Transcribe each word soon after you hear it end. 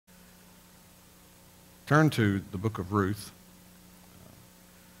Turn to the book of Ruth.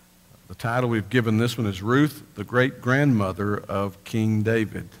 The title we've given this one is Ruth, the great-grandmother of King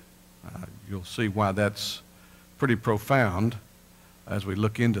David. You'll see why that's pretty profound as we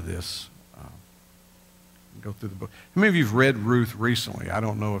look into this. Go through the book. How many of you have read Ruth recently? I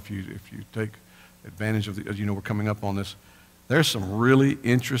don't know if you take advantage of the, we're coming up on this. There's some really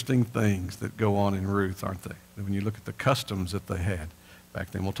interesting things that go on in Ruth, aren't they? When you look at the customs that they had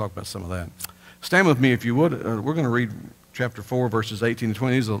back then. We'll talk about some of that. Stand with me if you would. We're going to read chapter 4, verses 18 to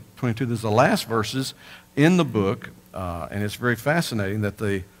 22. These are the last verses in the book, and it's very fascinating that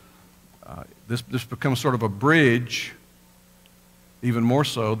this becomes sort of a bridge. Even more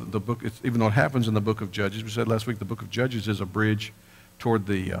so, the book, even though it happens in the book of Judges, we said last week the book of Judges is a bridge toward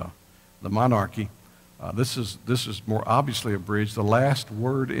the monarchy. This is more obviously a bridge. The last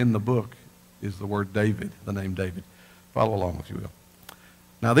word in the book is the word David, the name David. Follow along if you will.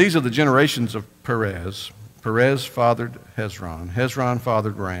 Now these are the generations of Perez. Perez fathered Hezron. Hezron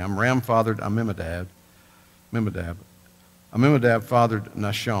fathered Ram. Ram fathered Amminadab. Amminadab fathered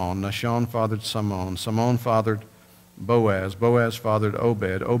Nahshon. Nahshon fathered Salmon. Salmon fathered Boaz. Boaz fathered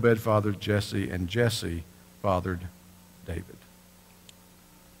Obed. Obed fathered Jesse. And Jesse fathered David.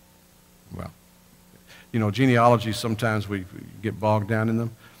 Well, genealogies, sometimes we get bogged down in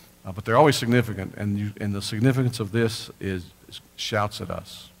them, but they're always significant. And the significance of this shouts at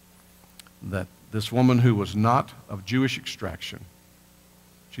us that this woman who was not of Jewish extraction,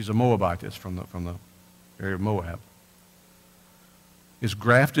 she's a Moabitess from the area of Moab, is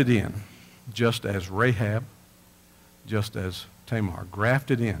grafted in, just as Rahab, just as Tamar,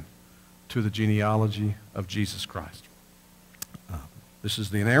 grafted in to the genealogy of Jesus Christ. This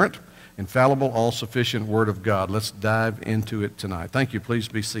is the inerrant, infallible, all-sufficient Word of God. Let's dive into it tonight. Thank you. Please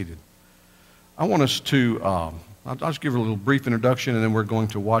be seated. I want us to, I'll just give a little brief introduction, and then we're going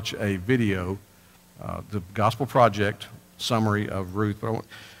to watch a video, the Gospel Project summary of Ruth. But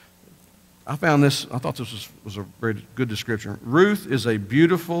I found this, I thought this was a very good description. Ruth is a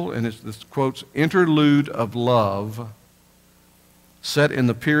beautiful, and this quotes, interlude of love set in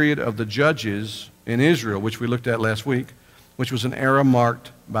the period of the judges in Israel, which we looked at last week, which was an era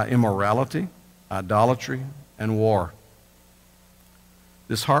marked by immorality, idolatry, and war.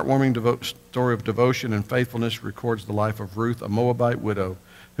 This heartwarming story of devotion and faithfulness records the life of Ruth, a Moabite widow,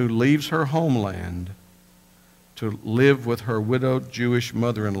 who leaves her homeland to live with her widowed Jewish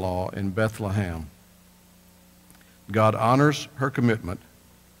mother-in-law in Bethlehem. God honors her commitment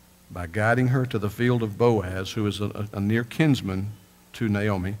by guiding her to the field of Boaz, who is a near kinsman to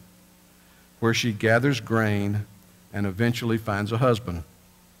Naomi, where she gathers grain and eventually finds a husband.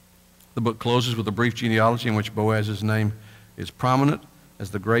 The book closes with a brief genealogy in which Boaz's name is prominent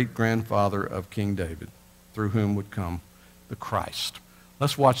as the great-grandfather of King David, through whom would come the Christ.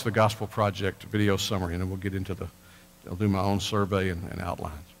 Let's watch the Gospel Project video summary, and then we'll get into I'll do my own survey and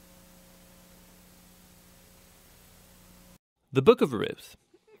outlines. The Book of Ruth.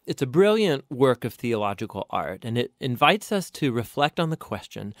 It's a brilliant work of theological art, and it invites us to reflect on the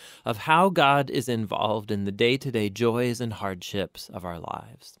question of how God is involved in the day-to-day joys and hardships of our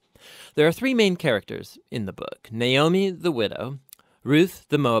lives. There are three main characters in the book: Naomi, the widow, Ruth,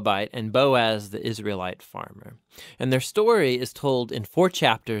 the Moabite, and Boaz, the Israelite farmer. And their story is told in 4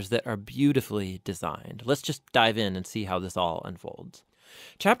 chapters that are beautifully designed. Let's just dive in and see how this all unfolds.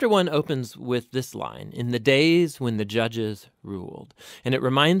 Chapter 1 opens with this line, "In the days when the judges ruled." And it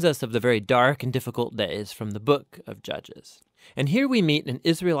reminds us of the very dark and difficult days from the book of Judges. And here we meet an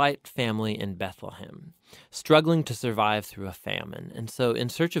Israelite family in Bethlehem, struggling to survive through a famine. And so in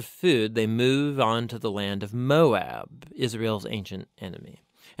search of food, they move on to the land of Moab, Israel's ancient enemy.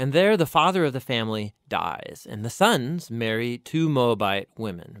 And there the father of the family dies, and the sons marry 2 Moabite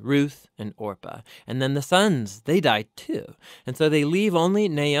women, Ruth and Orpah. And then the sons, they die too. And so they leave only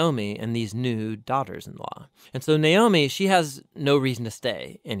Naomi and these new daughters-in-law. And so Naomi, she has no reason to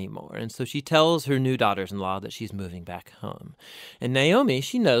stay anymore. And so she tells her new daughters-in-law that she's moving back home. And Naomi,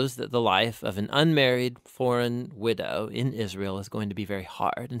 she knows that the life of an unmarried foreign widow in Israel is going to be very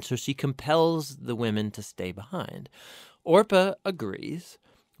hard. And so she compels the women to stay behind. Orpah agrees,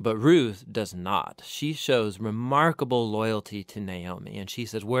 but Ruth does not. She shows remarkable loyalty to Naomi, and she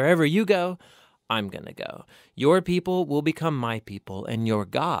says, "Wherever you go, I'm going to go. Your people will become my people, and your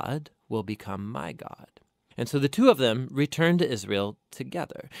God will become my God." And so the two of them return to Israel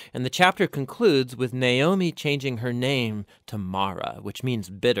together. And the chapter concludes with Naomi changing her name to Mara, which means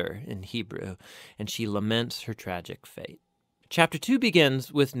bitter in Hebrew, and she laments her tragic fate. Chapter 2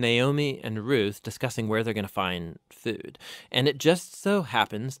 begins with Naomi and Ruth discussing where they're going to find food. And it just so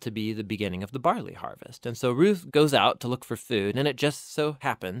happens to be the beginning of the barley harvest. And so Ruth goes out to look for food, and it just so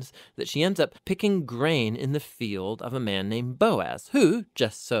happens that she ends up picking grain in the field of a man named Boaz, who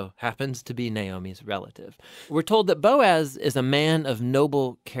just so happens to be Naomi's relative. We're told that Boaz is a man of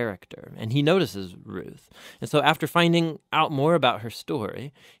noble character, and he notices Ruth. And so after finding out more about her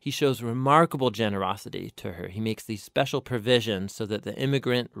story, he shows remarkable generosity to her. He makes these special provisions so that the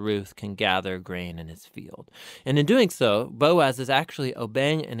immigrant Ruth can gather grain in his field. And in doing so, Boaz is actually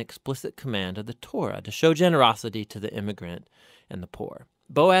obeying an explicit command of the Torah to show generosity to the immigrant and the poor.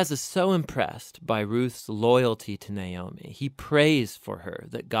 Boaz is so impressed by Ruth's loyalty to Naomi. He prays for her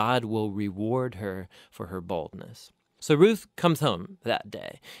that God will reward her for her boldness. So Ruth comes home that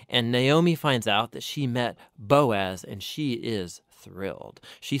day, and Naomi finds out that she met Boaz, and she is thrilled.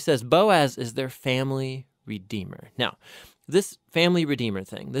 She says Boaz is their family redeemer. Now, this family redeemer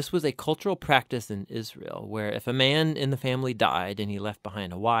thing, this was a cultural practice in Israel where if a man in the family died and he left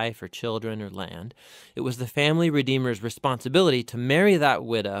behind a wife or children or land, it was the family redeemer's responsibility to marry that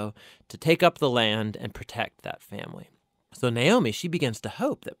widow, to take up the land and protect that family. So Naomi, she begins to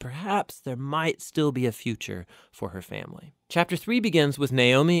hope that perhaps there might still be a future for her family. Chapter 3 begins with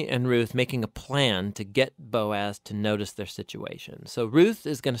Naomi and Ruth making a plan to get Boaz to notice their situation. So Ruth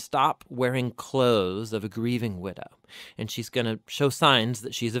is going to stop wearing clothes of a grieving widow, and she's going to show signs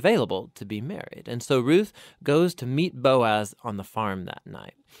that she's available to be married. And so Ruth goes to meet Boaz on the farm that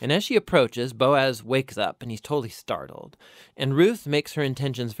night. And as she approaches, Boaz wakes up and he's totally startled. And Ruth makes her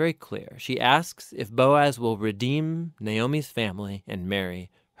intentions very clear. She asks if Boaz will redeem Naomi's family and marry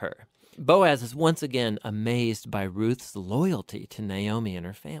her. Boaz is once again amazed by Ruth's loyalty to Naomi and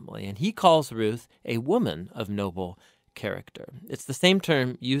her family, and he calls Ruth a woman of noble character. It's the same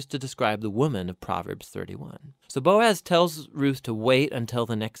term used to describe the woman of Proverbs 31. So Boaz tells Ruth to wait until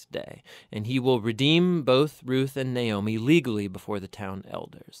the next day, and he will redeem both Ruth and Naomi legally before the town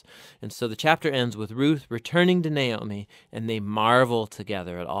elders. And so the chapter ends with Ruth returning to Naomi, and they marvel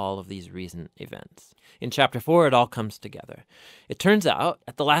together at all of these recent events. In chapter 4, it all comes together. It turns out,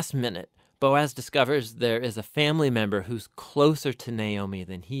 at the last minute, Boaz discovers there is a family member who's closer to Naomi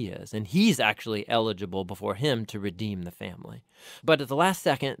than he is, and he's actually eligible before him to redeem the family. But at the last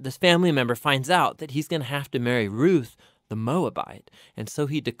second, this family member finds out that he's going to have to marry Ruth, the Moabite, and so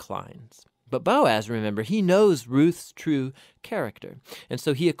he declines. But Boaz, remember, he knows Ruth's true character, and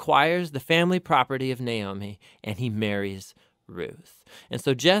so he acquires the family property of Naomi, and he marries Ruth. And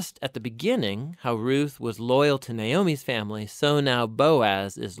so just at the beginning, how Ruth was loyal to Naomi's family, so now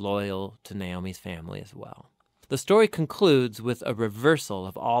Boaz is loyal to Naomi's family as well. The story concludes with a reversal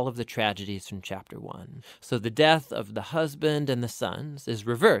of all of the tragedies from chapter 1. So the death of the husband and the sons is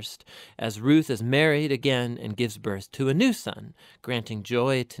reversed as Ruth is married again and gives birth to a new son, granting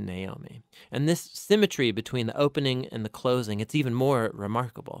joy to Naomi. And this symmetry between the opening and the closing, it's even more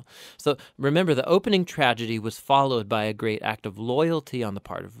remarkable. So remember, the opening tragedy was followed by a great act of loyalty on the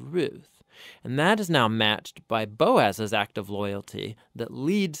part of Ruth. And that is now matched by Boaz's act of loyalty that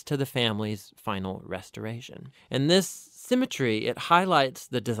leads to the family's final restoration. And this symmetry, it highlights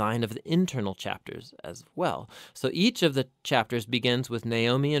the design of the internal chapters as well. So each of the chapters begins with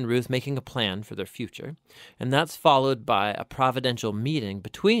Naomi and Ruth making a plan for their future, and that's followed by a providential meeting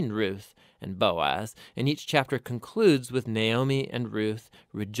between Ruth and Boaz, and each chapter concludes with Naomi and Ruth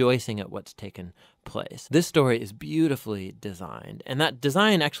rejoicing at what's taken place. This story is beautifully designed, and that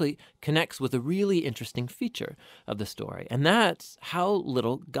design actually connects with a really interesting feature of the story, and that's how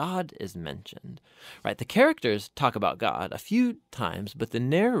little God is mentioned. Right? The characters talk about God a few times, but the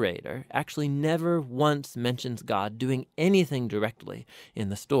narrator actually never once mentions God doing anything directly in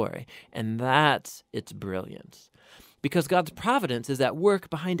the story, and that's its brilliance. Because God's providence is at work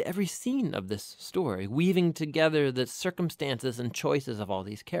behind every scene of this story, weaving together the circumstances and choices of all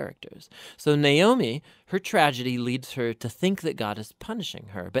these characters. So Naomi, her tragedy leads her to think that God is punishing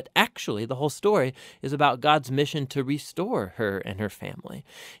her, but actually the whole story is about God's mission to restore her and her family.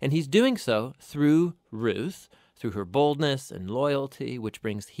 And he's doing so through Ruth, through her boldness and loyalty, which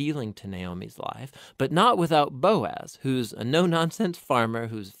brings healing to Naomi's life, but not without Boaz, who's a no-nonsense farmer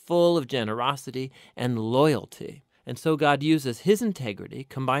who's full of generosity and loyalty. And so God uses his integrity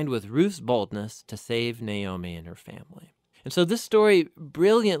combined with Ruth's boldness to save Naomi and her family. And so this story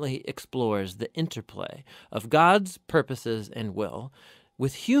brilliantly explores the interplay of God's purposes and will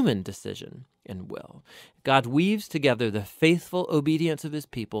with human decision and will. God weaves together the faithful obedience of his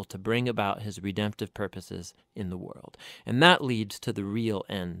people to bring about his redemptive purposes in the world. And that leads to the real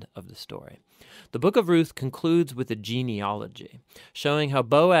end of the story. The book of Ruth concludes with a genealogy, showing how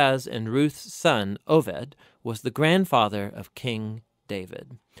Boaz and Ruth's son, Oved, was the grandfather of King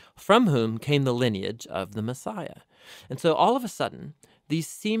David, from whom came the lineage of the Messiah. And so all of a sudden, these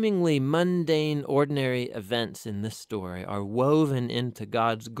seemingly mundane, ordinary events in this story are woven into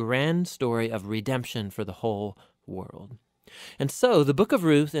God's grand story of redemption for the whole world. And so the book of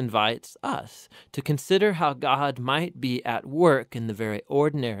Ruth invites us to consider how God might be at work in the very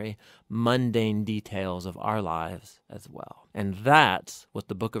ordinary, mundane details of our lives as well. And that's what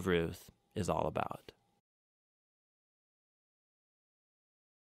the book of Ruth is all about.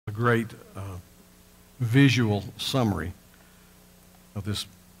 A great visual summary of this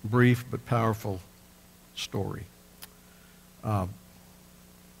brief but powerful story.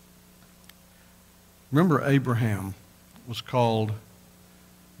 Remember, Abraham was called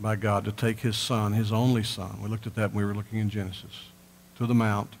by God to take his son, his only son. We looked at that when we were looking in Genesis, to the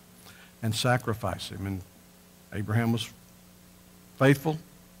mount and sacrifice him. And Abraham was faithful,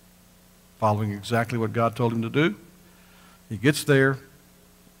 following exactly what God told him to do. He gets there,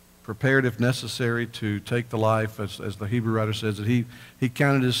 prepared if necessary to take the life, as the Hebrew writer says, that he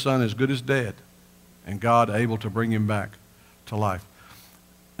counted his son as good as dead, and God able to bring him back to life.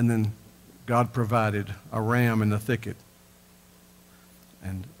 And then God provided a ram in the thicket.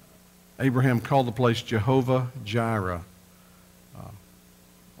 And Abraham called the place Jehovah-Jireh.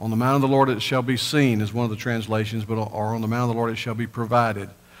 On the mount of the Lord it shall be seen, is one of the translations, or on the mount of the Lord it shall be provided.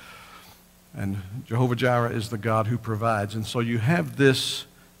 And Jehovah-Jireh is the God who provides. And so you have this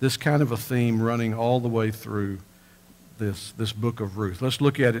kind of a theme running all the way through this book of Ruth. Let's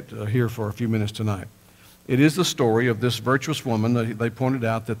look at it here for a few minutes tonight. It is the story of this virtuous woman. They pointed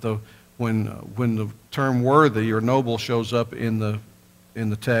out that when the term worthy or noble shows up in the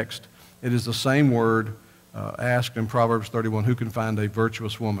text, it is the same word asked in Proverbs 31, who can find a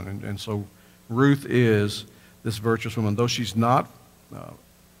virtuous woman? And so Ruth is this virtuous woman. Though she's not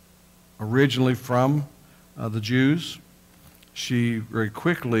originally from the Jews, she very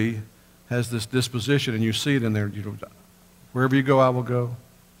quickly has this disposition, and you see it in there. Wherever you go, I will go.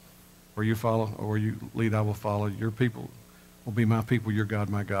 Where you follow, or where you lead, I will follow. Your people will be my people. Your God,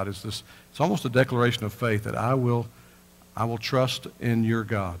 my God. It's almost a declaration of faith that I will trust in your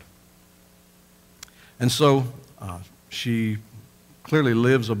God. And so she clearly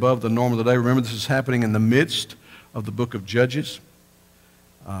lives above the norm of the day. Remember, this is happening in the midst of the book of Judges.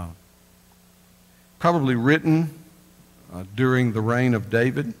 Probably written during the reign of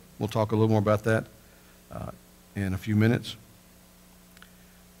David. We'll talk a little more about that in a few minutes.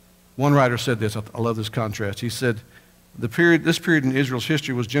 One writer said this, I love this contrast. He said, this period in Israel's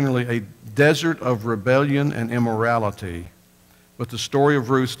history was generally a desert of rebellion and immorality, but the story of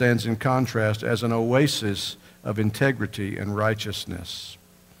Ruth stands in contrast as an oasis of integrity and righteousness.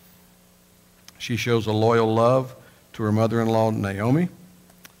 She shows a loyal love to her mother-in-law, Naomi,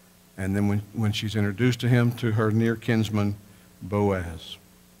 and then when she's introduced to him, to her near kinsman, Boaz.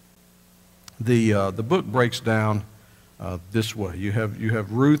 The book breaks down this way. You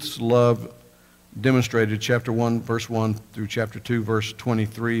have Ruth's love demonstrated, chapter 1, verse 1 through chapter 2, verse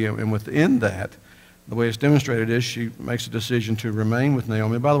 23, and within that, the way it's demonstrated is she makes a decision to remain with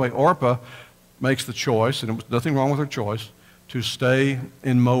Naomi. By the way, Orpah makes the choice, and there was nothing wrong with her choice, to stay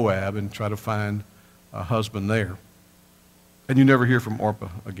in Moab and try to find a husband there. And you never hear from Orpah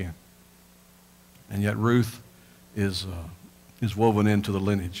again. And yet Ruth is woven into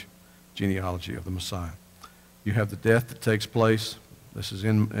the genealogy of the Messiah. You have the death that takes place. This is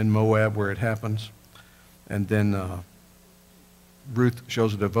in Moab where it happens. And then Ruth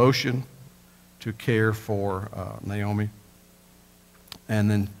shows a devotion to care for Naomi.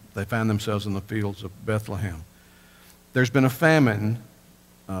 And then they find themselves in the fields of Bethlehem. There's been a famine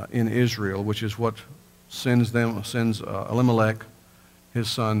in Israel, which is what sends Elimelech, his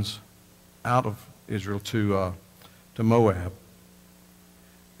sons, out of Israel to Moab.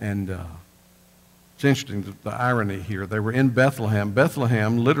 And it's interesting, the irony here. They were in Bethlehem.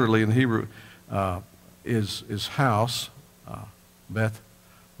 Bethlehem, literally in Hebrew, is house,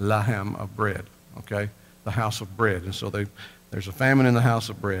 Beth-lahem, of bread, okay? The house of bread. And so there's a famine in the house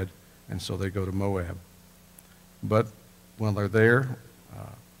of bread, and so they go to Moab. But while they're there,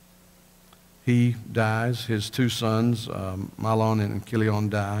 he dies. His two sons, Mahlon and Chilion,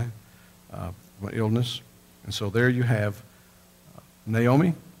 die from illness. And so there you have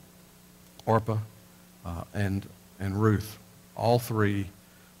Naomi, Orpah, and Ruth, all three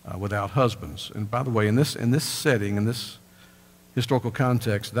without husbands. And by the way, in this setting, in this historical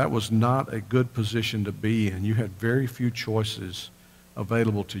context, that was not a good position to be in. You had very few choices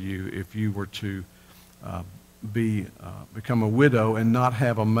available to you if you were to become a widow and not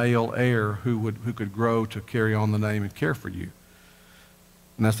have a male heir who could grow to carry on the name and care for you.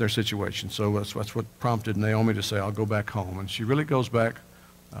 And that's their situation. So that's what prompted Naomi to say, I'll go back home. And she really goes back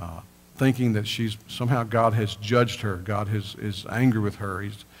thinking that somehow God has judged her. God is angry with her.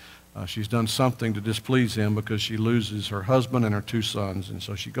 She's done something to displease him because she loses her husband and her 2 sons. And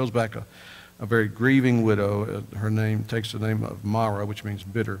so she goes back a very grieving widow. Her name takes the name of Mara, which means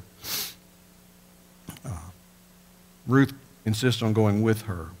bitter. Ruth insists on going with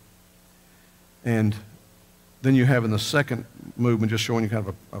her. And then you have in the second movement, just showing you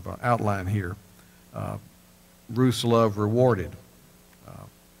kind of an outline here, Ruth's love rewarded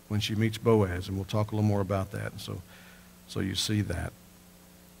when she meets Boaz, and we'll talk a little more about that. So you see that.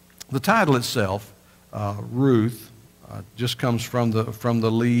 The title itself, Ruth, just comes from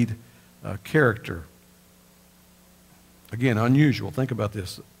the lead character. Again, unusual. Think about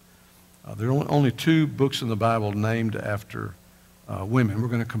this. There are only 2 books in the Bible named after women. We're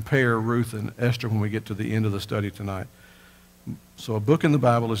going to compare Ruth and Esther when we get to the end of the study tonight. So a book in the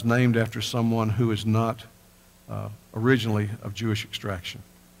Bible is named after someone who is not originally of Jewish extraction.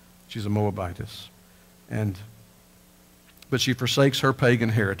 She's a Moabitess. But she forsakes her pagan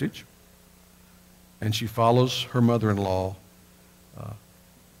heritage, and she follows her mother-in-law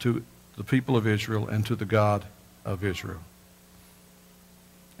to the people of Israel and to the God of Israel.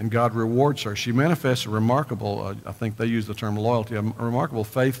 And God rewards her. She manifests a remarkable, I think they use the term loyalty, a remarkable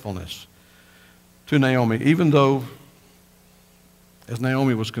faithfulness to Naomi, even though, as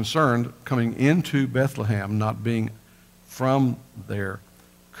Naomi was concerned, coming into Bethlehem, not being from there,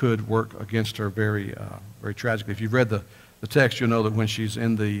 could work against her very tragically. If you've read the text, you'll know that when she's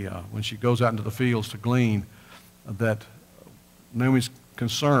when she goes out into the fields to glean, that Naomi's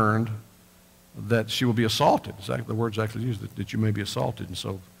concerned that she will be assaulted. The word's actually used, that you may be assaulted. And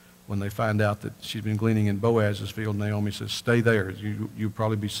so when they find out that she's been gleaning in Boaz's field, Naomi says, stay there. You'll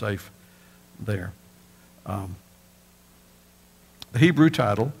probably be safe there. The Hebrew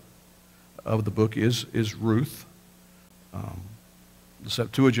title of the book is Ruth. The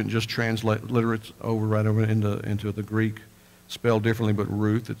Septuagint just transliterates right over into the Greek, spelled differently, but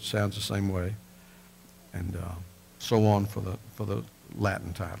Ruth, it sounds the same way, and so on for the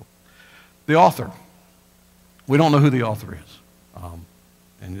Latin title. The author, we don't know who the author is,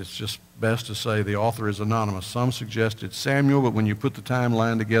 and it's just best to say the author is anonymous. Some suggest it's Samuel, but when you put the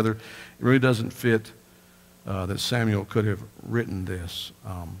timeline together, it really doesn't fit that Samuel could have written this.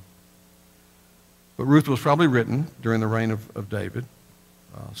 But Ruth was probably written during the reign of David.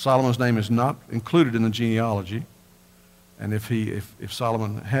 Solomon's name is not included in the genealogy, and if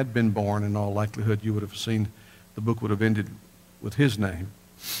Solomon had been born, in all likelihood, you would have seen the book would have ended with his name.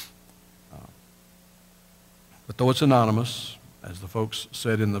 But though it's anonymous, as the folks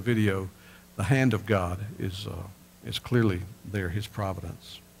said in the video, the hand of God is clearly there, his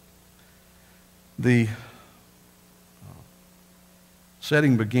providence. The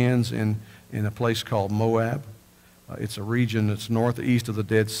setting begins in a place called Moab. It's a region that's northeast of the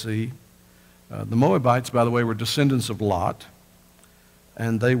Dead Sea. The Moabites, by the way, were descendants of Lot,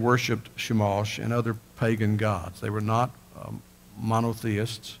 and they worshipped Chemosh and other pagan gods. They were not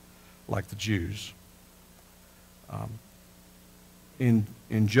monotheists like the Jews. In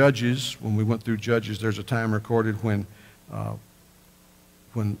Judges, when we went through Judges, there's a time recorded when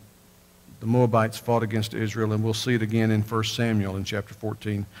the Moabites fought against Israel, and we'll see it again in 1 Samuel in chapter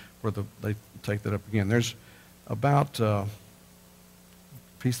 14, where they take that up again. There's about a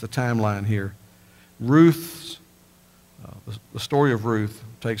piece of the timeline here. The story of Ruth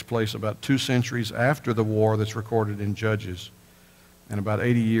takes place about 2 centuries after the war that's recorded in Judges, and about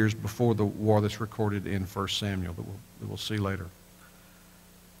 80 years before the war that's recorded in 1 Samuel that we'll see later.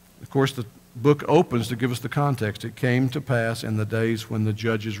 Of course, the book opens to give us the context. It came to pass in the days when the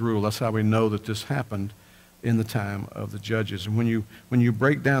judges ruled. That's how we know that this happened in the time of the judges. And when you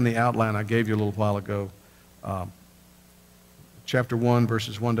break down the outline I gave you a little while ago, chapter 1,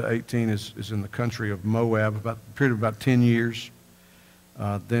 verses 1 to 18 is in the country of Moab, about a period of about 10 years.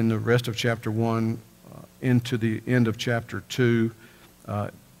 Then the rest of chapter 1 into the end of chapter 2,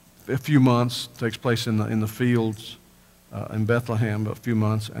 a few months, takes place in the fields in Bethlehem, a few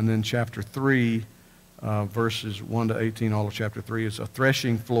months. And then chapter 3, verses 1 to 18, all of chapter 3 is a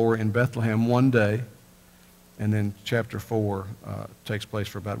threshing floor in Bethlehem one day. And then chapter 4 takes place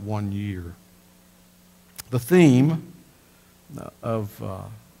for about 1 year. The theme of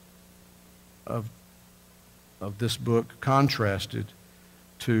this book contrasted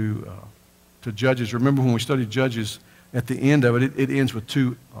to Judges. Remember when we studied Judges, at the end of it ends with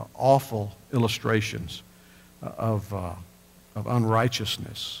 2 awful illustrations of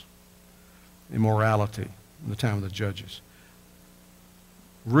unrighteousness, immorality in the time of the Judges.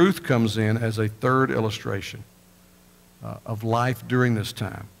 Ruth comes in as a third illustration. of life during this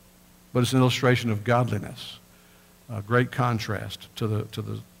time. But it's an illustration of godliness. A great contrast to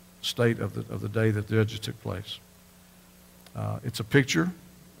the state of the day that the judges took place. It's a picture,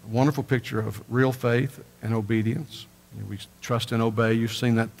 a wonderful picture of real faith and obedience. We trust and obey. You've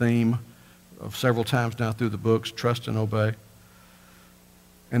seen that theme of several times now through the books, trust and obey.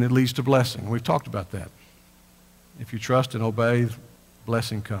 And it leads to blessing. We've talked about that. If you trust and obey,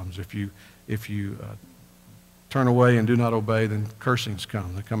 blessing comes. If you turn away and do not obey, then cursings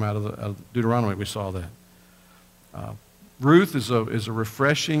come. They come out of Deuteronomy. We saw that. Ruth is a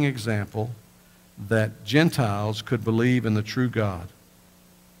refreshing example that Gentiles could believe in the true God.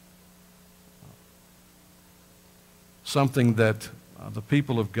 Something that the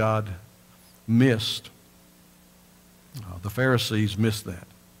people of God missed. The Pharisees missed that.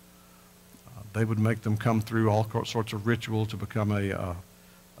 They would make them come through all sorts of ritual to become a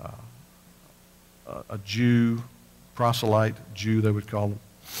Jew, proselyte Jew, they would call them.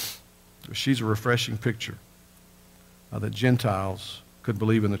 She's a refreshing picture that Gentiles could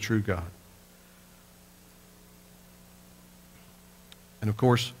believe in the true God. And of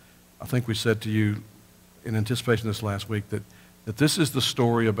course, I think we said to you in anticipation of this last week that this is the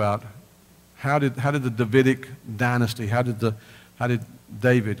story about how did the Davidic dynasty, how did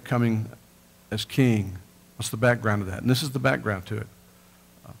David coming as king, what's the background of that? And this is the background to it.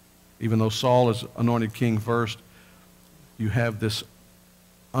 Even though Saul is anointed king first, you have this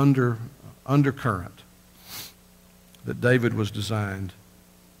undercurrent that David was designed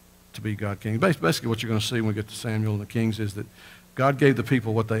to be God king. Basically what you're going to see when we get to Samuel and the Kings is that God gave the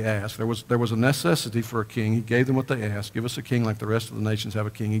people what they asked. There was a necessity for a king. He gave them what they asked. Give us a king like the rest of the nations have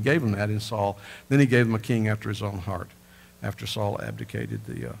a king. He gave them that in Saul. Then he gave them a king after his own heart, after Saul abdicated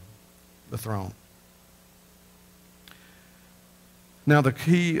the throne. Now the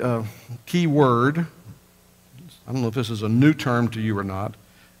key word, I don't know if this is a new term to you or not,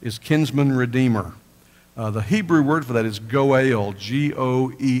 is kinsman redeemer. The Hebrew word for that is goel,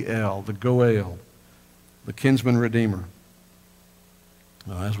 G-O-E-L, the goel, the kinsman redeemer.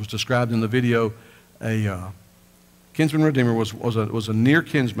 As was described in the video, a kinsman redeemer was a near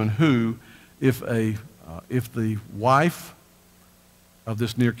kinsman who, if the wife of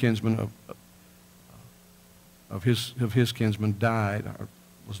this near kinsman of his kinsman died, or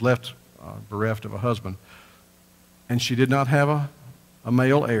was left bereft of a husband, and she did not have a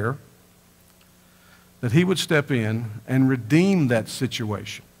male heir, that he would step in and redeem that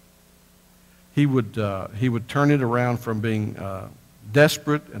situation. He would turn it around from being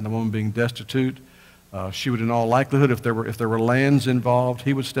desperate and the woman being destitute. She would, in all likelihood, if there were lands involved,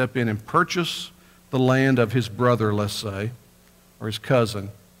 he would step in and purchase the land of his brother, let's say, or his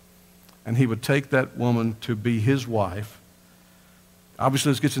cousin, and he would take that woman to be his wife.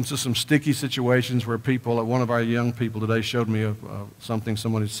 Obviously, this gets into some sticky situations where one of our young people today showed me something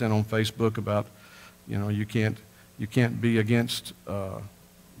someone had sent on Facebook about, you can't be against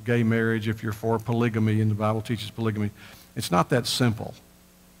gay marriage if you're for polygamy, and the Bible teaches polygamy. It's not that simple.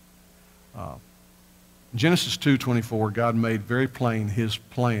 Genesis 2:24, God made very plain his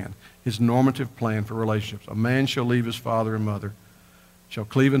plan, his normative plan for relationships. A man shall leave his father and mother, shall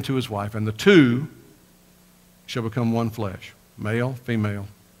cleave unto his wife, and the two shall become one flesh. Male, female,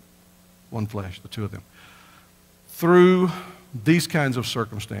 one flesh, the two of them. Through these kinds of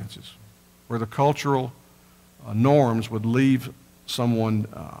circumstances, where the cultural norms would leave someone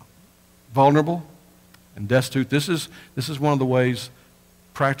vulnerable and destitute, this is one of the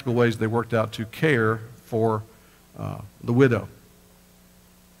practical ways they worked out to care for the widow,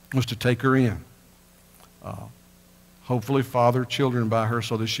 was to take her in. Hopefully father children by her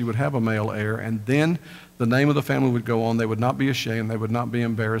so that she would have a male heir, and then the name of the family would go on. They would not be ashamed. They would not be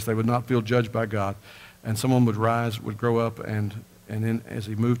embarrassed. They would not feel judged by God. And someone would grow up, and then as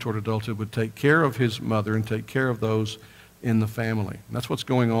he moved toward adulthood, would take care of his mother and take care of those in the family. And that's what's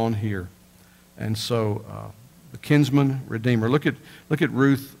going on here. And so the kinsman redeemer. Look at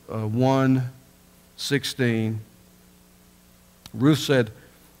Ruth 1:16. Ruth said,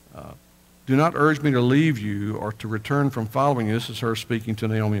 do not urge me to leave you or to return from following you. This is her speaking to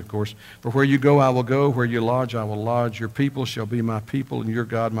Naomi, of course. For where you go, I will go. Where you lodge, I will lodge. Your people shall be my people, and your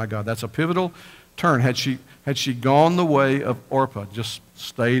God, my God. That's a pivotal turn. Had she gone the way of Orpah, just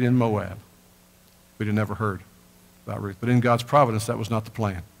stayed in Moab, we'd have never heard about Ruth. But in God's providence, that was not the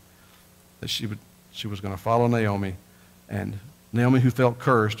plan. That she was going to follow Naomi, and Naomi, who felt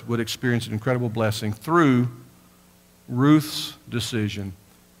cursed, would experience an incredible blessing through Ruth's decision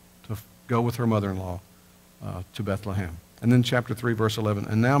to go with her mother-in-law to Bethlehem. And then chapter 3, verse 11,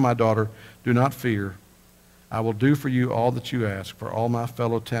 and now, my daughter, do not fear, I will do for you all that you ask, for all my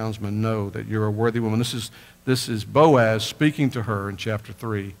fellow townsmen know that you're a worthy woman. This is Boaz speaking to her in chapter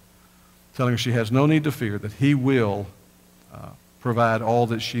 3, telling her she has no need to fear, that he will provide all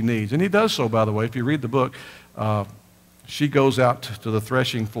that she needs. And he does so, by the way. If you read the book, she goes out to the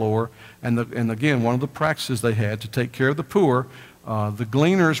threshing floor, and again, one of the practices they had to take care of the poor, the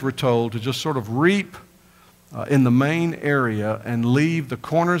gleaners were told to just sort of reap in the main area and leave the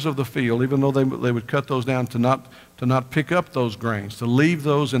corners of the field, even though they would cut those down, to not pick up those grains, to leave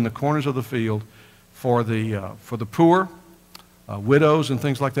those in the corners of the field for the poor, widows and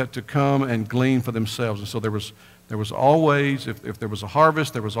things like that, to come and glean for themselves. And so there was always, if there was a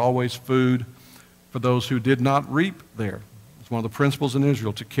harvest, there was always food for those who did not reap there. It's one of the principles in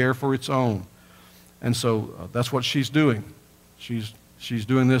Israel, to care for its own. And so that's what she's doing. She's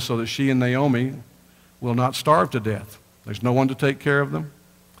doing this so that she and Naomi will not starve to death. There's no one to take care of them.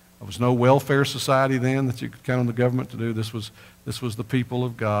 There was no welfare society then that you could count on the government to do. This was the people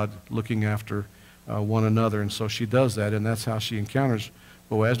of God looking after one another. And so she does that, and that's how she encounters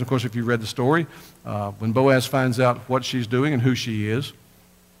Boaz. And of course, if you read the story, when Boaz finds out what she's doing and who she is,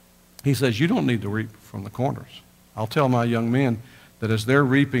 he says, you don't need to reap from the corners. I'll tell my young men that as they're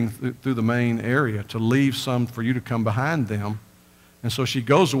reaping through the main area, to leave some for you to come behind them. And so she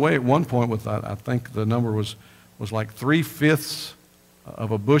goes away at one point with, I think the number was like 3/5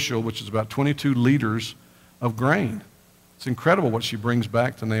 of a bushel, which is about 22 liters of grain. It's incredible what she brings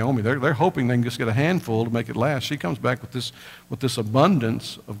back to Naomi. They're hoping they can just get a handful to make it last. She comes back with this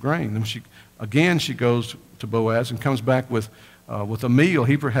abundance of grain. And she goes to Boaz and comes back with a meal.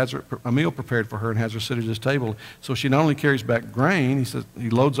 He has a meal prepared for her and has her sit at his table. So she not only carries back grain, he says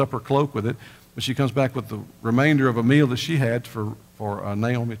he loads up her cloak with it, but she comes back with the remainder of a meal that she had for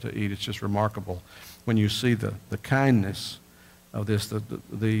Naomi to eat. It's just remarkable when you see the kindness of this.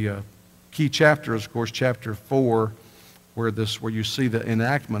 The key chapter is, of course, chapter 4, where you see the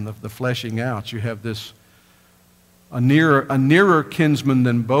enactment of the fleshing out. You have a nearer kinsman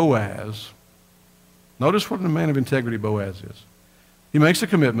than Boaz. Notice what a man of integrity Boaz is. He makes a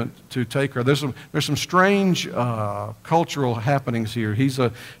commitment to take her. There's some strange cultural happenings here. He's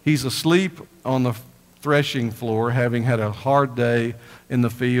asleep on the threshing floor, having had a hard day in the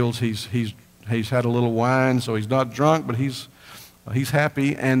fields. He's had a little wine, so he's not drunk, but he's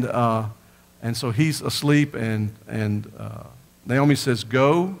happy, and so he's asleep. And Naomi says,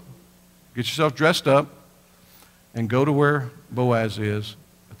 "Go, get yourself dressed up, and go to where Boaz is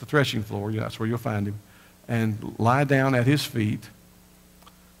at the threshing floor. That's where you'll find him, and lie down at his feet."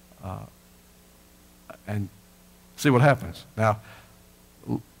 And see what happens. Now,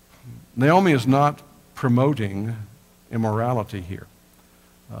 Naomi is not promoting immorality here.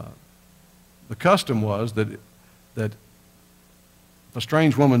 The custom was that if a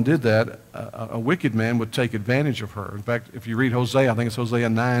strange woman did that, a wicked man would take advantage of her. In fact, if you read Hosea, I think it's Hosea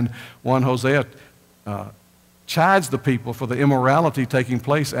 9:1, Hosea chides the people for the immorality taking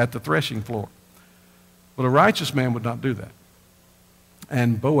place at the threshing floor. But a righteous man would not do that.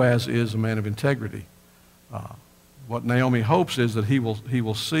 And Boaz is a man of integrity. What Naomi hopes is that he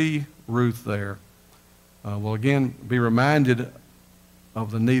will see Ruth there, will again be reminded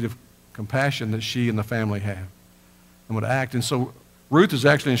of the need of compassion that she and the family have, and would act. And so Ruth is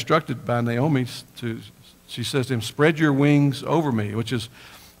actually instructed by Naomi she says to him, "Spread your wings over me," which is,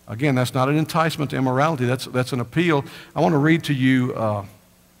 again, that's not an enticement to immorality. That's an appeal. I want to read to you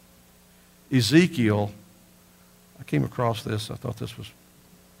Ezekiel. I came across this. I thought this was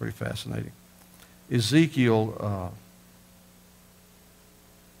pretty fascinating. Ezekiel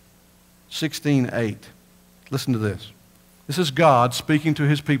 16:8. Listen to this. This is God speaking to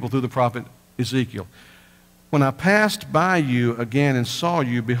his people through the prophet Ezekiel. "When I passed by you again and saw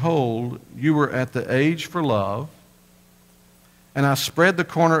you, behold, you were at the age for love, and I spread the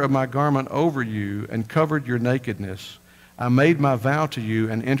corner of my garment over you and covered your nakedness. I made my vow to you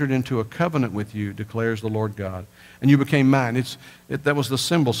and entered into a covenant with you, declares the Lord God. And you became mine." That was the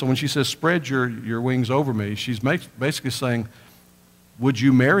symbol. So when she says, "Spread your wings over me," she's basically saying, "Would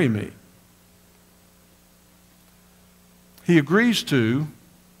you marry me?" He agrees to,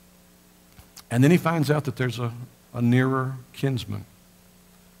 and then he finds out that there's a nearer kinsman.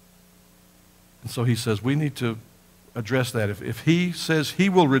 And so he says, we need to address that. If he says he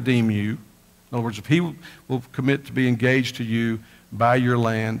will redeem you, in other words, if he will commit to be engaged to you, buy your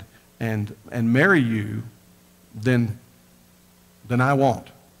land, and marry you, then I won't.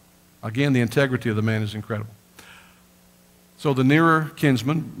 Again, the integrity of the man is incredible. So the nearer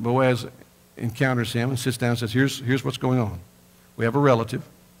kinsman, Boaz, encounters him and sits down and says, here's what's going on. We have a relative,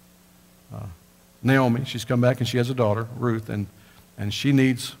 Naomi. She's come back and she has a daughter, Ruth, and she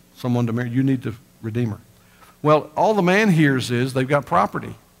needs someone to marry. You need to redeem her. Well, all the man hears is they've got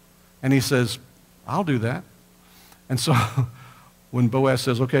property. And he says, I'll do that. And so when Boaz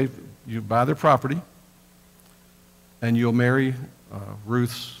says, okay, you buy their property and you'll marry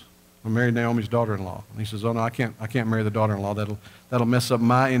marry Naomi's daughter-in-law. And he says, oh no, I can't marry the daughter-in-law. That'll mess up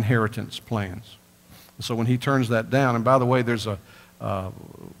my inheritance plans. And so when he turns that down, and by the way, there's we'll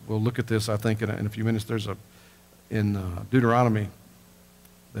look at this, I think, in a few minutes. There's in Deuteronomy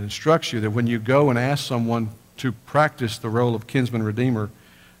that instructs you that when you go and ask someone to practice the role of kinsman redeemer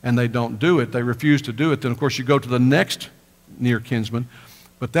and they don't do it, they refuse to do it, then of course you go to the next near kinsman.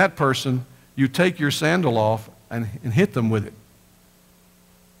 But that person, you take your sandal off and hit them with it.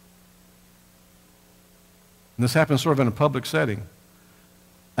 And this happens sort of in a public setting.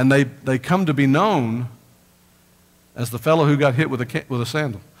 And they come to be known as the fellow who got hit with a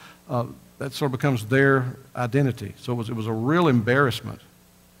sandal. That sort of becomes their identity. So it was a real embarrassment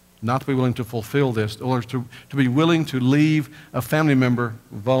not to be willing to fulfill this, or to be willing to leave a family member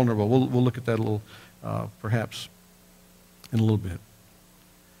vulnerable. We'll look at that a little, perhaps, in a little bit.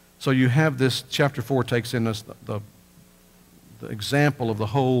 So you have this, chapter 4 takes in us the example of the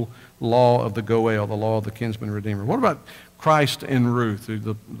whole law of the Goel, the law of the kinsman redeemer. What about Christ in Ruth?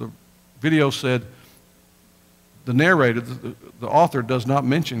 The video said the narrator, the author, does not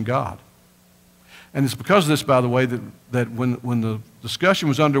mention God. And it's because of this, by the way, that when the discussion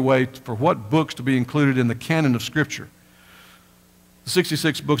was underway for what books to be included in the canon of Scripture, the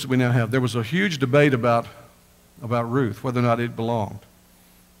 66 books that we now have, there was a huge debate about Ruth, whether or not it belonged,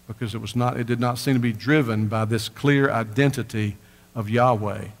 because it did not seem to be driven by this clear identity of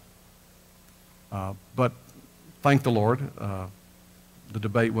Yahweh. But thank the Lord, the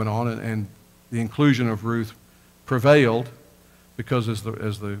debate went on, and the inclusion of Ruth prevailed because, as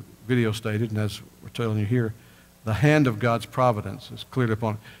the video stated, and as we're telling you here, the hand of God's providence is cleared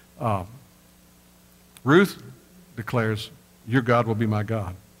upon it. Ruth declares, your God will be my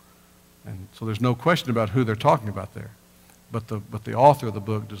God. And so there's no question about who they're talking about there. But the author of the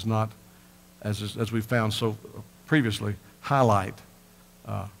book does not, as we found so previously, highlight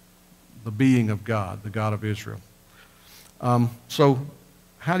the being of God, the God of Israel. So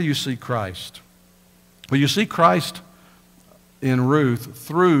how do you see Christ? Well, you see Christ in Ruth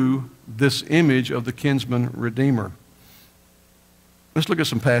through this image of the kinsman redeemer. Let's look at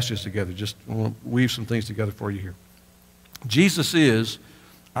some passages together. Just I want to weave some things together for you here. Jesus is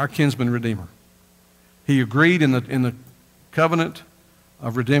our kinsman redeemer. He agreed in the covenant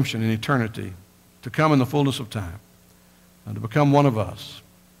of redemption in eternity to come in the fullness of time and to become one of us,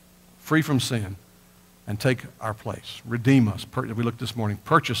 free from sin, and take our place, redeem us. We looked this morning,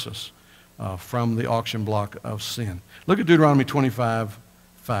 purchase us from the auction block of sin. Look at Deuteronomy 25:5.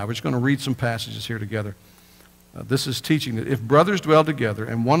 We're just going to read some passages here together. This is teaching that if brothers dwell together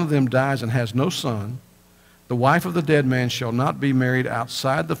and one of them dies and has no son, the wife of the dead man shall not be married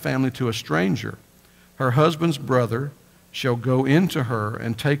outside the family to a stranger. Her husband's brother shall go into her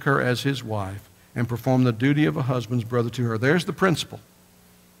and take her as his wife and perform the duty of a husband's brother to her. There's the principle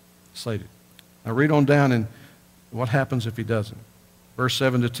stated. Now read on down, and what happens if he doesn't? Verse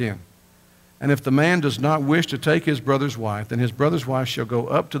 7 to 10. And if the man does not wish to take his brother's wife, then his brother's wife shall go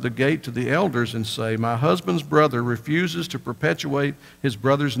up to the gate to the elders and say, my husband's brother refuses to perpetuate his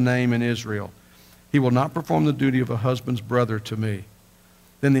brother's name in Israel. He will not perform the duty of a husband's brother to me.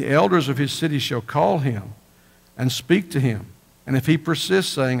 Then the elders of his city shall call him and speak to him. And if he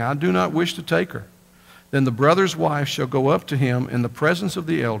persists, saying, I do not wish to take her, then the brother's wife shall go up to him in the presence of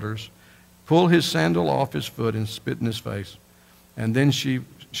the elders, pull his sandal off his foot and spit in his face. And then she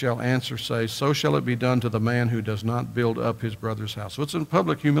shall answer, say, so shall it be done to the man who does not build up his brother's house. So it's a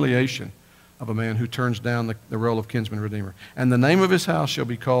public humiliation of a man who turns down the role of kinsman redeemer. And the name of his house shall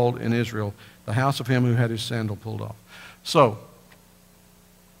be called in Israel, the house of him who had his sandal pulled off. So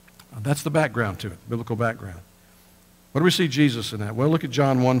that's the background to it, biblical background. What do we see Jesus in that? Well, look at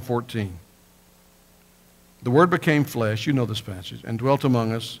John 1:14. The Word became flesh, you know this passage, and dwelt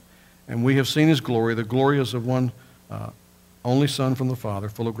among us, and we have seen his glory. The glory is of one only Son from the Father,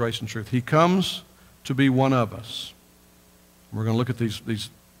 full of grace and truth. He comes to be one of us. We're going to look at these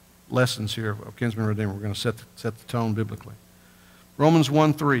lessons here of kinsman redeemer. We're going to set the tone biblically. Romans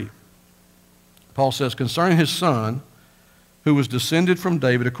 1:3. Paul says, concerning his Son, who was descended from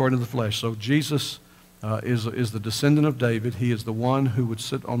David according to the flesh. So Jesus is the descendant of David. He is the one who would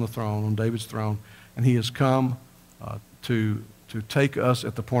sit on the throne, on David's throne, and he has come to take us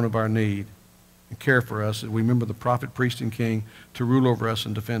at the point of our need and care for us. We remember the prophet, priest, and king to rule over us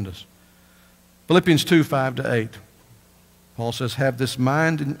and defend us. Philippians 2:5-8. Paul says, have this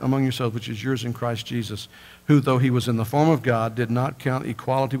mind among yourselves, which is yours in Christ Jesus, who, though he was in the form of God, did not count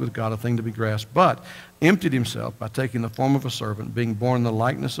equality with God a thing to be grasped, but emptied himself by taking the form of a servant, being born in the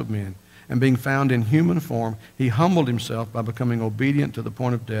likeness of men, and being found in human form, he humbled himself by becoming obedient to the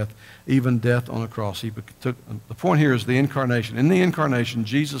point of death, even death on a cross. The point here is the incarnation. In the incarnation,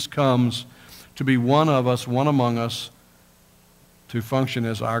 Jesus comes to be one of us, one among us, to function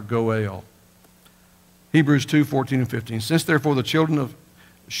as our Goel. Hebrews 2:14 and 15. Since therefore the children of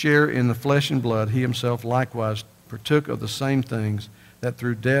share in the flesh and blood, he himself likewise partook of the same things, that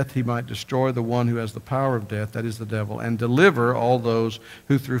through death he might destroy the one who has the power of death, that is the devil, and deliver all those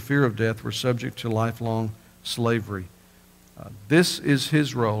who through fear of death were subject to lifelong slavery. This is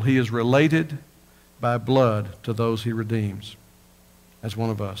his role. He is related by blood to those he redeems as one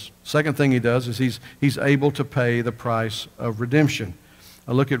of us. Second thing he does is he's able to pay the price of redemption.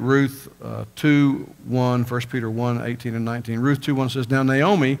 Look at Ruth 2:1, 1 Peter 1:18 and 19. Ruth 2:1 says, now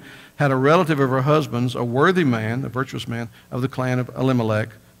Naomi had a relative of her husband's, a worthy man, a virtuous man, of the clan of Elimelech,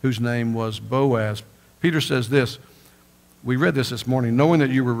 whose name was Boaz. Peter says this, we read this morning, knowing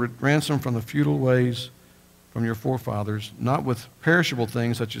that you were ransomed from the futile ways from your forefathers, not with perishable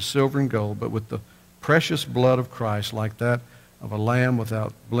things such as silver and gold, but with the precious blood of Christ, like that of a lamb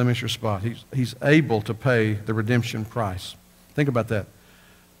without blemish or spot. He's able to pay the redemption price. Think about that.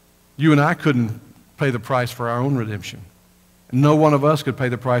 You and I couldn't pay the price for our own redemption. No one of us could pay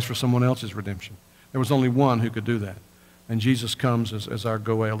the price for someone else's redemption. There was only one who could do that. And Jesus comes as our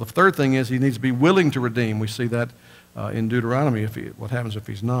Goel. The third thing is he needs to be willing to redeem. We see that in Deuteronomy, what happens if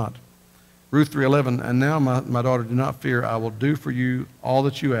he's not. Ruth 3:11, and now, my daughter, do not fear. I will do for you all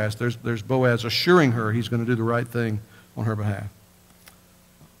that you ask. There's Boaz assuring her he's going to do the right thing on her behalf.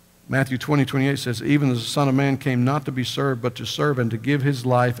 Matthew 20:28 says, even as the Son of Man came not to be served, but to serve and to give his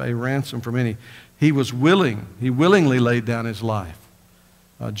life a ransom for many. He was willing. He willingly laid down his life.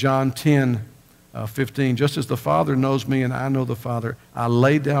 John 10:15, just as the Father knows me and I know the Father, I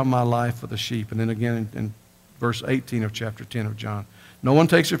lay down my life for the sheep. And then again in verse 18 of chapter 10 of John. No one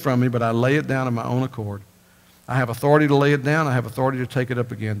takes it from me, but I lay it down of my own accord. I have authority to lay it down. I have authority to take it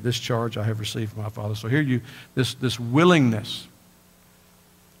up again. This charge I have received from my Father. So here this willingness.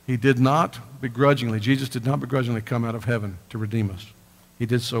 He did not begrudgingly, Jesus did not begrudgingly come out of heaven to redeem us. He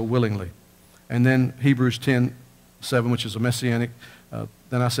did so willingly. And then Hebrews 10:7, which is a messianic,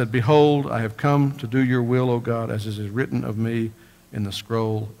 then I said, behold, I have come to do your will, O God, as it is written of me in the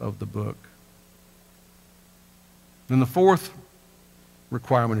scroll of the book. Then the fourth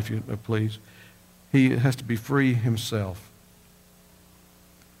requirement, if you please, he has to be free himself.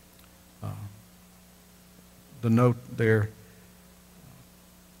 The note there,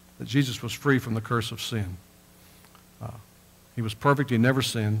 that Jesus was free from the curse of sin. He was perfect. He never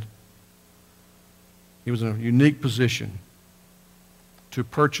sinned. He was in a unique position to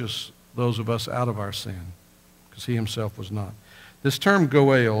purchase those of us out of our sin, because he himself was not. This term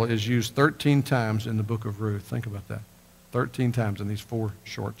Goel is used 13 times in the book of Ruth. Think about that. 13 times in these 4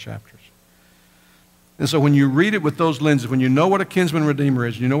 short chapters. And so when you read it with those lenses, when you know what a kinsman redeemer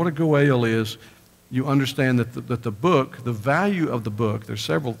is, you know what a Goel is, you understand that the book, the value of the book, there's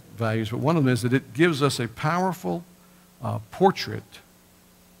several values, but one of them is that it gives us a powerful portrait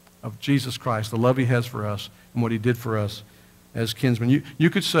of Jesus Christ, the love he has for us and what he did for us as kinsmen. You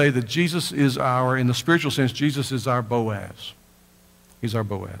could say that Jesus is in the spiritual sense, Jesus is our Boaz. He's our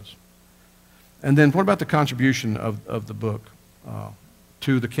Boaz. And then what about the contribution of the book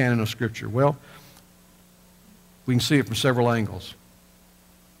to the canon of Scripture? Well, we can see it from several angles.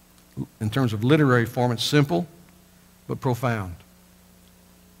 In terms of literary form, it's simple but profound.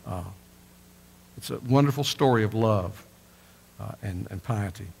 It's a wonderful story of love and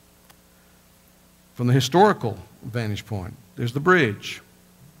piety. From the historical vantage point, there's the bridge.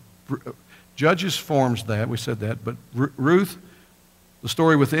 Judges forms that, we said that, but Ruth, the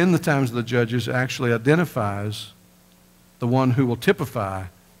story within the times of the Judges, actually identifies the one who will typify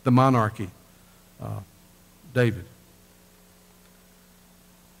the monarchy, David.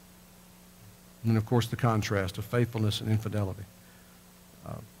 And, of course, the contrast of faithfulness and infidelity.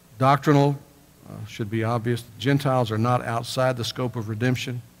 Doctrinal should be obvious. Gentiles are not outside the scope of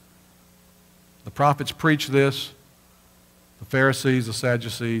redemption. The prophets preach this. The Pharisees, the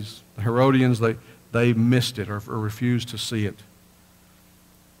Sadducees, the Herodians, they missed it or refused to see it.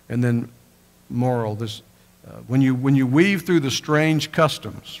 And then moral, when you weave through the strange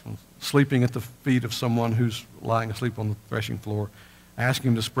customs, sleeping at the feet of someone who's lying asleep on the threshing floor, ask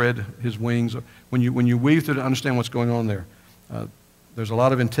him to spread his wings. When you weave through to understand what's going on there, there's a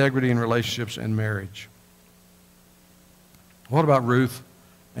lot of integrity in relationships and marriage. What about Ruth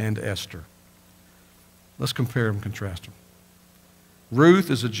and Esther? Let's compare and contrast them. Ruth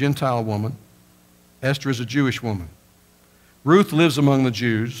is a Gentile woman. Esther is a Jewish woman. Ruth lives among the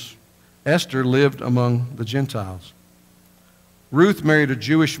Jews. Esther lived among the Gentiles. Ruth married a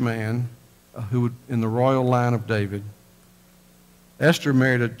Jewish man who in the royal line of David. Esther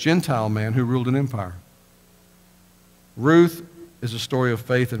married a Gentile man who ruled an empire. Ruth is a story of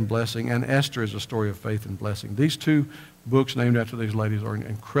faith and blessing, and Esther is a story of faith and blessing. These two books named after these ladies are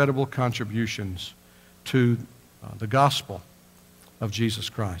incredible contributions to the gospel of Jesus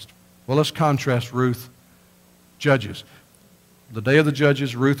Christ. Well, let's contrast Ruth, Judges. The day of the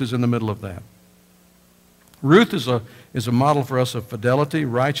Judges, Ruth is in the middle of that. Ruth is a model for us of fidelity,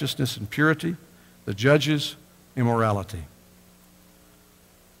 righteousness, and purity. The Judges, immorality.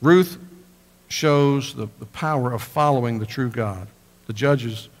 Ruth shows the power of following the true God. The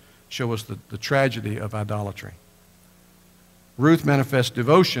Judges show us the tragedy of idolatry. Ruth manifests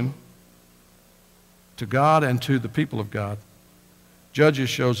devotion to God and to the people of God. Judges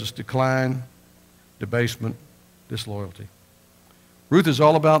shows us decline, debasement, disloyalty. Ruth is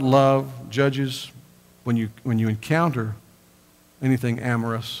all about love. Judges, when you encounter anything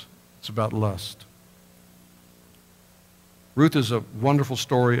amorous, it's about lust. Ruth is a wonderful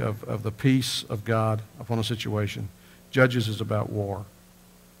story of the peace of God upon a situation. Judges is about war.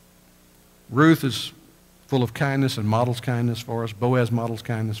 Ruth is full of kindness and models kindness for us. Boaz models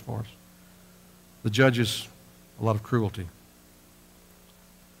kindness for us. The Judges, a lot of cruelty.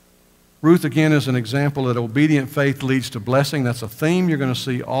 Ruth, again, is an example that obedient faith leads to blessing. That's a theme you're going to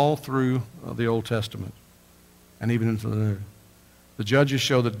see all through the Old Testament and even into the New. The Judges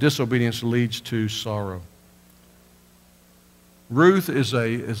show that disobedience leads to sorrow. Ruth is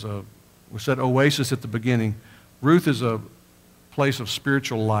we said oasis at the beginning. Ruth is a place of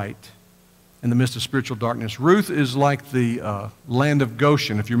spiritual light in the midst of spiritual darkness. Ruth is like the land of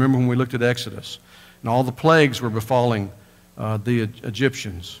Goshen, if you remember when we looked at Exodus. And all the plagues were befalling the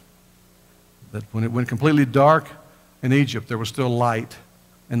Egyptians. That when it went completely dark in Egypt, there was still light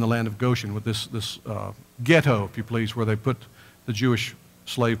in the land of Goshen with this ghetto, if you please, where they put the Jewish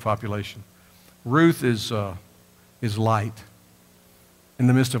slave population. Ruth is light in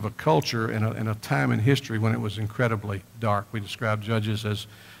the midst of a culture in a time in history when it was incredibly dark. We describe Judges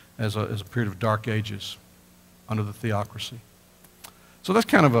as a period of dark ages under the theocracy. So that's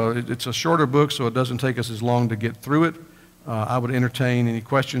kind of it's a shorter book, so it doesn't take us as long to get through it. I would entertain any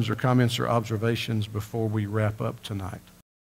questions or comments or observations before we wrap up tonight.